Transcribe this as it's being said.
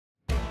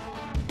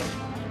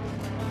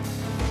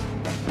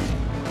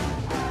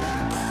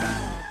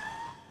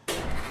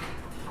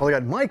Well, I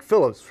got Mike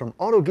Phillips from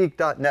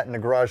Autogeek.net in the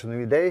garage with me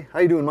today. How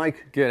you doing,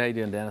 Mike? Good. How you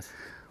doing, Dennis?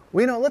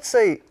 Well, you know, let's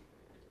say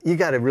you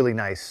got a really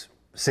nice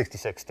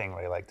 66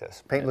 Stingray like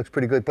this. Paint looks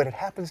pretty good, but it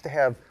happens to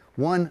have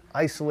one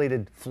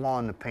isolated flaw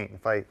in the paint.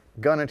 If I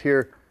gun it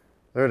here,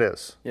 there it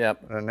is.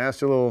 Yep. A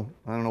nasty little,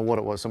 I don't know what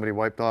it was. Somebody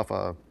wiped off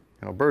a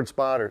bird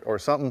spot or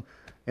something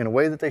in a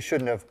way that they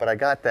shouldn't have, but I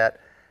got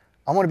that.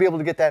 I want to be able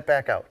to get that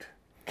back out.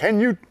 Can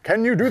you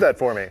do that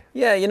for me?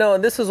 Yeah, you know,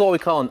 this is what we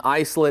call an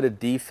isolated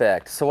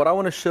defect. So what I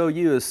want to show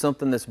you is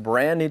something that's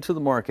brand new to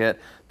the market.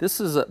 This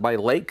is by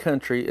Lake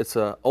Country. It's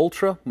a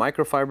ultra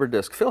microfiber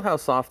disc. Feel how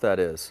soft that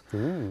is.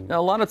 Ooh.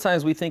 Now, a lot of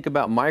times we think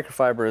about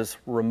microfiber as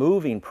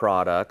removing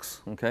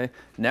products, okay?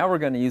 Now we're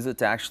going to use it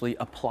to actually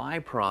apply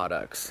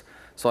products.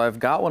 So I've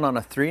got one on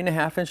a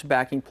 3.5-inch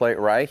backing plate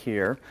right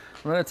here.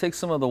 I'm going to take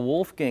some of the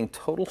Wolfgang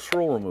Total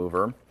Swirl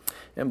Remover,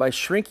 and by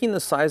shrinking the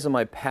size of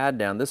my pad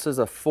down, this is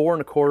a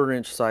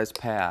 4.25-inch size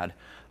pad,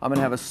 I'm going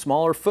to have a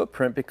smaller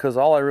footprint because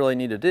all I really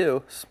need to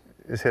do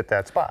is hit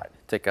that spot.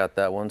 Take out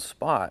that one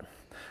spot.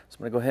 So I'm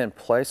going to go ahead and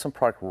place some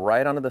product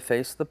right onto the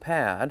face of the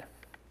pad.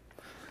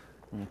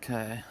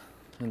 Okay.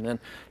 And then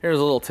here's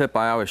a little tip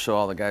I always show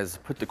all the guys.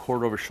 Put the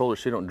cord over shoulder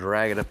so you don't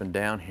drag it up and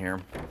down here.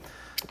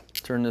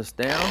 Turn this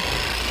down.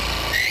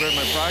 Spread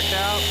my product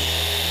out.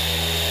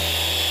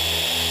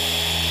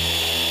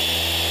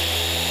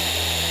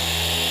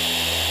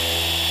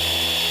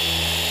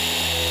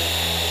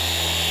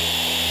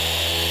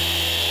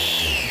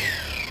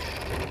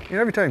 You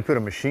know, every time you put a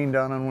machine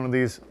down on one of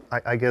these,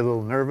 I get a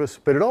little nervous,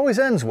 but it always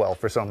ends well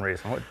for some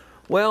reason.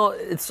 Well,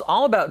 it's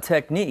all about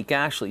technique,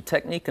 actually.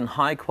 Technique and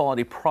high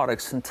quality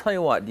products. And tell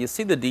you what, do you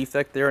see the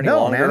defect there any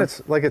longer? No, man,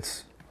 it's like it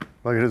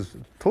is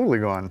totally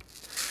gone.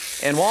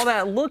 And while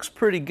that looks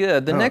pretty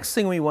good, the next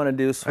thing we want to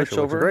do is switch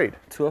over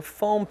to a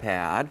foam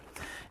pad.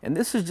 And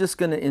this is just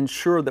going to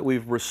ensure that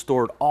we've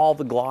restored all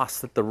the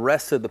gloss that the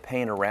rest of the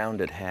paint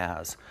around it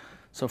has.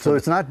 So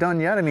it's not done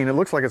yet? I mean, it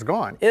looks like it's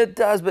gone. It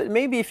does, but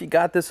maybe if you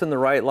got this in the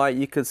right light,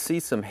 you could see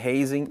some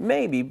hazing.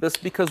 Maybe,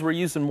 just because we're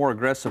using more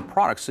aggressive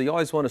products. So you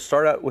always want to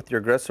start out with your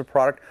aggressive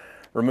product,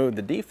 remove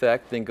the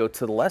defect, then go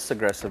to the less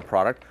aggressive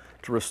product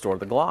to restore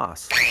the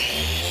gloss.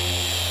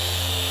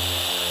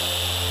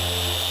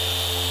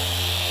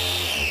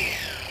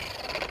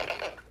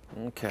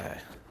 Okay,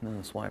 then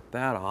let's wipe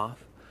that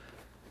off.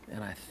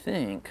 And I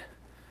think...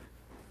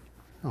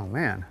 Oh,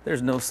 man.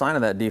 There's no sign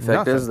of that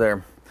defect, is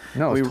there?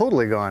 No, it's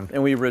totally gone.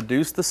 And we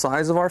reduced the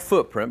size of our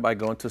footprint by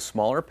going to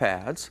smaller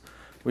pads.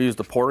 We used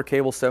the Porter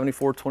Cable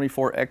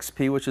 7424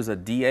 XP, which is a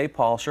DA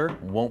polisher.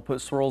 Won't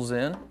put swirls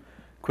in.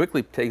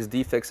 Quickly takes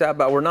defects out,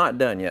 but we're not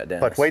done yet,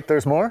 Dennis. But wait,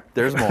 there's more?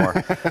 There's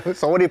more.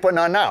 So what are you putting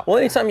on now? Well,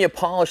 anytime you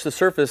polish the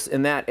surface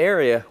in that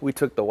area, we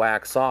took the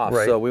wax off.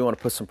 Right. So we want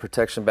to put some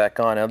protection back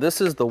on. Now,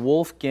 this is the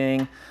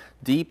Wolfgang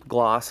Deep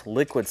Gloss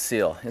Liquid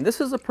Seal. And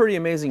this is a pretty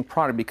amazing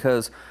product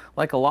because,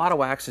 like a lot of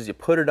waxes, you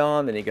put it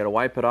on, then you got to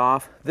wipe it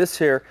off. This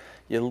here,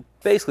 you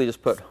basically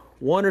just put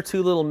 1 or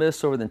 2 little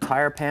mists over the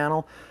entire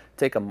panel,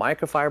 take a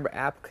microfiber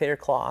applicator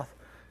cloth,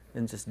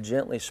 and just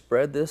gently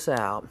spread this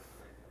out,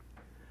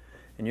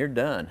 and you're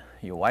done.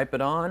 You wipe it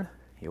on,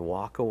 you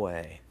walk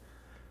away.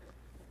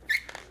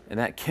 And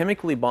that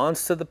chemically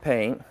bonds to the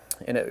paint,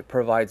 and it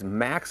provides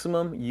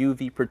maximum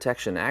UV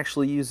protection. It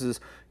actually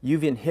uses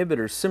UV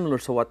inhibitors similar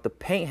to what the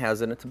paint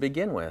has in it to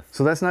begin with.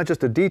 So that's not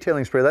just a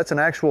detailing spray, that's an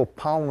actual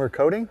polymer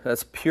coating?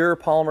 That's pure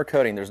polymer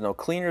coating. There's no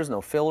cleaners,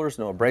 no fillers,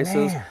 no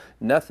abrasives,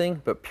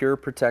 nothing but pure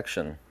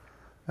protection.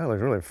 That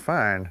looks really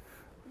fine.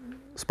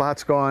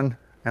 Spot's gone,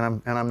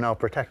 and I'm now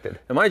protected.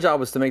 And my job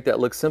was to make that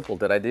look simple.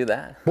 Did I do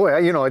that? Boy,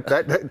 you know,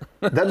 that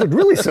looked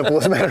really simple,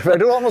 as a matter of fact.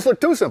 It almost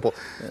looked too simple.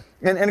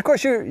 Yeah. And of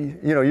course, you're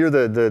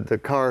the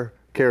car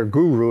care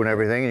guru and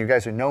everything, and you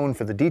guys are known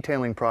for the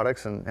detailing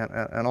products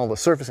and all the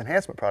surface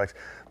enhancement products,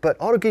 but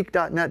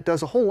Autogeek.net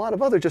does a whole lot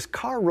of other just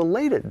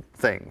car-related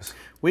things.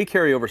 We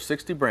carry over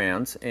 60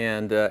 brands,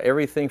 and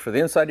everything for the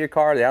inside of your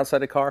car, the outside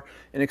of the car,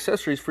 and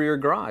accessories for your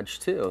garage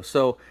too.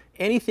 So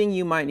anything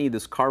you might need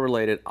that's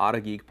car-related,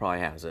 Autogeek probably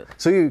has it.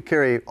 So you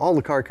carry all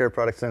the car care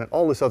products in it,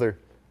 all this other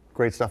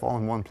great stuff all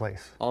in one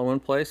place. All in one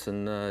place,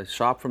 and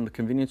shop from the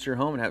convenience of your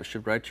home and have it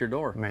shipped right to your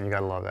door. Man, you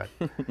gotta love that.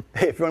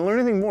 Hey, if you want to learn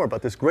anything more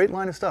about this great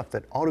line of stuff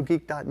that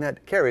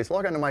Autogeek.net carries,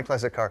 log on to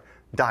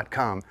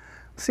myclassiccar.com.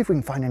 Let's see if we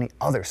can find any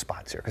other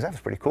spots here, because that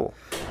was pretty cool.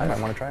 I might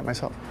want to try it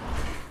myself.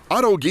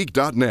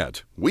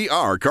 Autogeek.net. We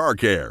are car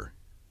care.